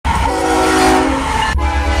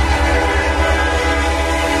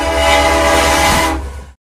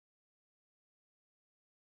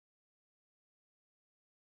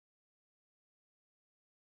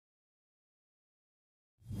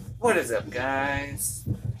What is up, guys?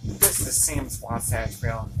 This is Sam's Lost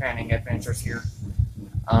Asheville Fanning Adventures here.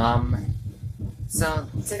 So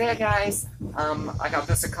today, guys, I got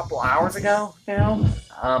this a couple hours ago now.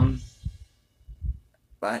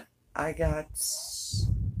 But I got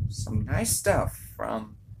some nice stuff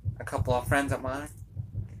from a couple of friends of mine.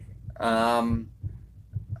 I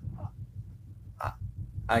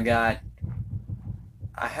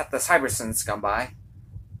had the Cybersons come by,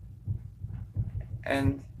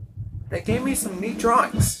 and they gave me some neat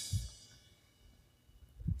drawings.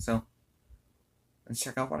 So, let's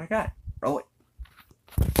check out what I got. Roll it.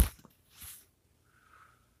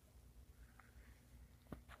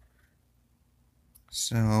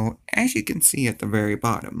 So, as you can see at the very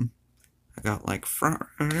bottom, I got like front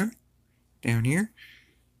runner down here.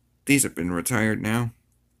 These have been retired now.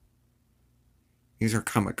 These are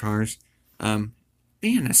comic cars.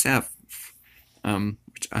 BNSF,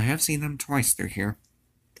 which I have seen them twice through here.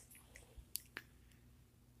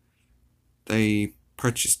 They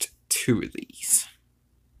purchased 2 of these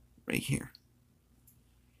right here.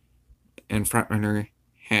 And Frontrunner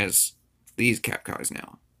has these cap cars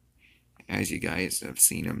now, as you guys have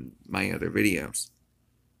seen in my other videos.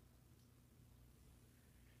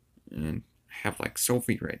 And I have like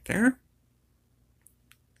Sophie right there,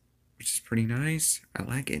 which is pretty nice. I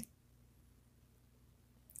like it.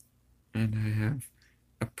 And I have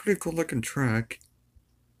a pretty cool looking truck.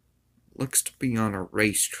 Looks to be on a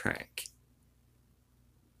racetrack.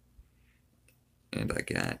 And I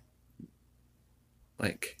got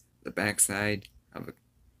like the backside of a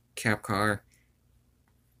cap car,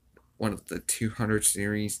 one of the 200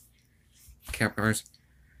 series cap cars.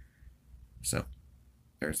 So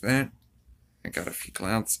there's that. I got a few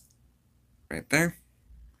clouds right there.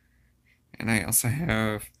 And I also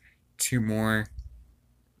have 2 more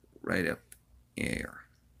right up here.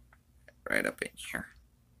 Right up in here.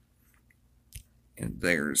 And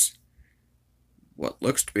there's what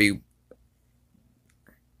looks to be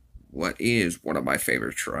what is one of my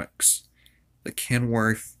favorite trucks. The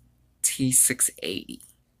Kenworth T680.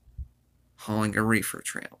 Hauling a reefer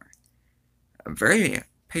trailer. A very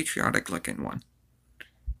patriotic looking one.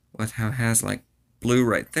 With how it has like blue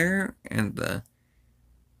right there and the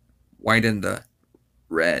white and the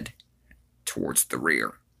red towards the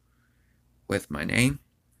rear. With my name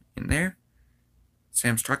in there.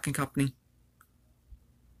 Sam's Trucking Company.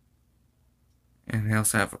 And I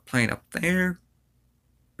also have a plane up there.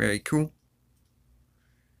 Very cool.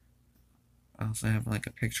 I also have like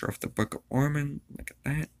a picture of the Book of Mormon. Look at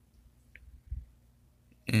that.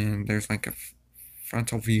 And there's like a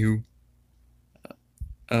frontal view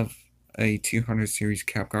of a 200 series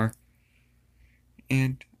cap car.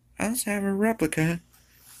 And I also have a replica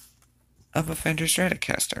of a Fender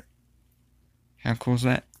Stratocaster. How cool is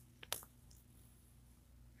that?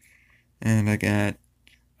 And I got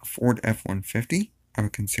a Ford F-150. I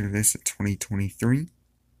would consider this a 2023.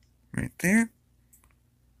 Right there.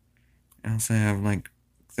 I also have like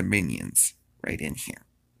the Minions right in here.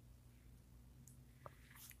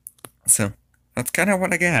 So that's kind of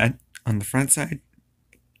what I got on the front side.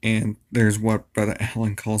 And there's what Brother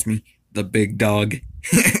Alan calls me, the big dog.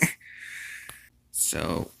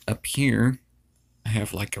 So up here, I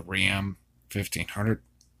have like a Ram 1500.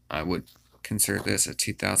 I would consider this a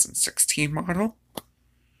 2016 model.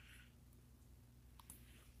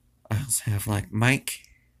 I also have like Mike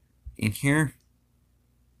in here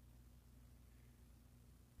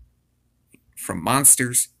from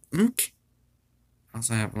Monsters Inc. I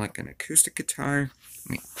also have like an acoustic guitar.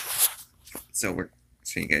 So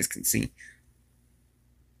you guys can see.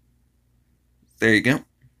 There you go.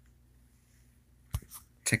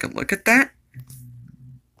 Take a look at that.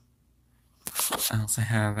 I also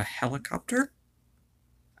have a helicopter.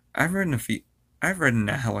 I've ridden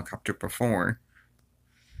a helicopter before.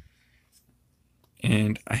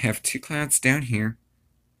 And I have 2 clouds down here,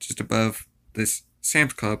 just above this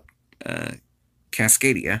Sam's Club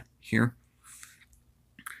Cascadia here.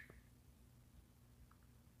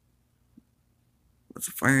 There's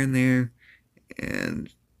a fire in there,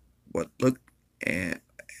 and what looked at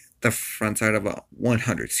the front side of a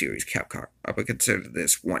 100 series cap car. I would consider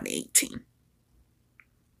this 118.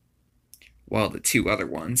 While the 2 other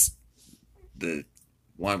ones, the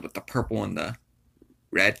one with the purple and the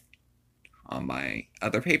red on my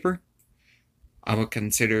other paper, I would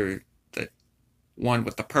consider the one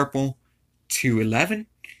with the purple 211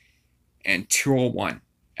 and 201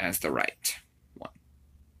 as the right one.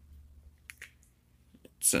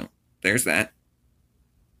 So there's that.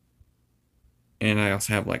 And I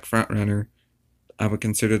also have like front runner. I would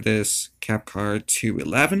consider this cap car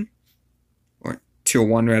 211 or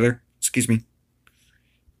 201 rather. Excuse me.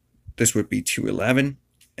 this would be 211,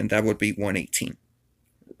 and that would be 118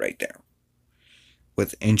 right there,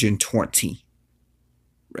 with engine 20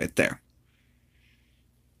 right there.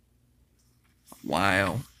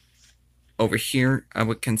 While over here, I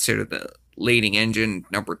would consider the leading engine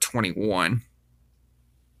number 21.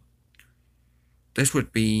 This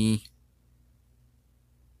would be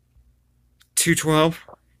 212.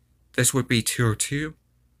 This would be 202.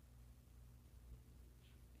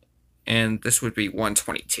 And this would be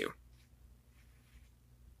 122.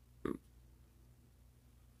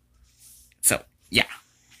 So, yeah.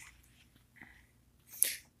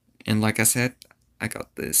 And like I said, I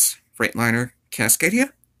got this Freightliner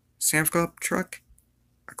Cascadia Sam's Club truck,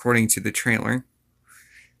 according to the trailer.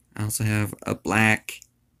 I also have a black,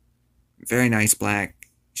 very nice black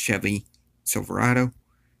Chevy Silverado.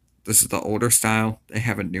 This is the older style. They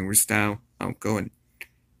have a newer style. I'll go and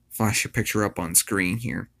flash a picture up on screen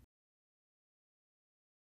here.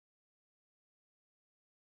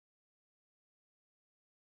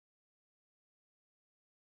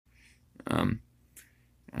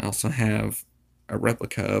 I also have a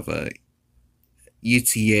replica of a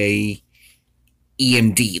UTA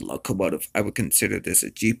EMD locomotive. I would consider this a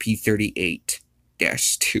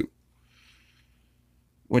GP38-2,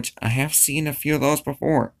 which I have seen a few of those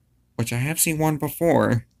before. Which I have seen one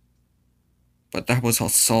before, but that was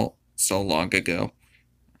so long ago.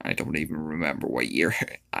 I don't even remember what year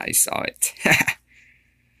I saw it. I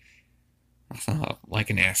saw like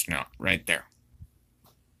an astronaut right there.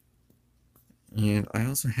 And I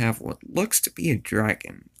also have what looks to be a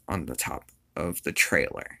dragon on the top of the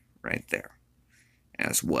trailer right there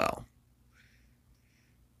as well.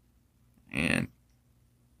 And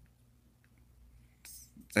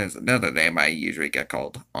there's another name I usually get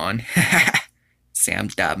called on.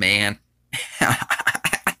 Sam's Dot Man. How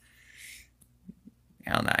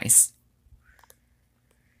nice.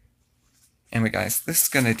 Anyway, guys, this is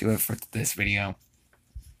going to do it for this video.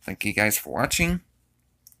 Thank you guys for watching.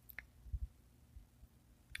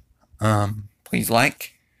 Please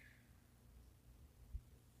like,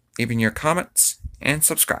 leave in your comments, and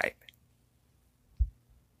subscribe.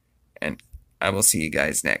 And I will see you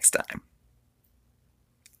guys next time.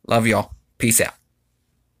 Love y'all. Peace out.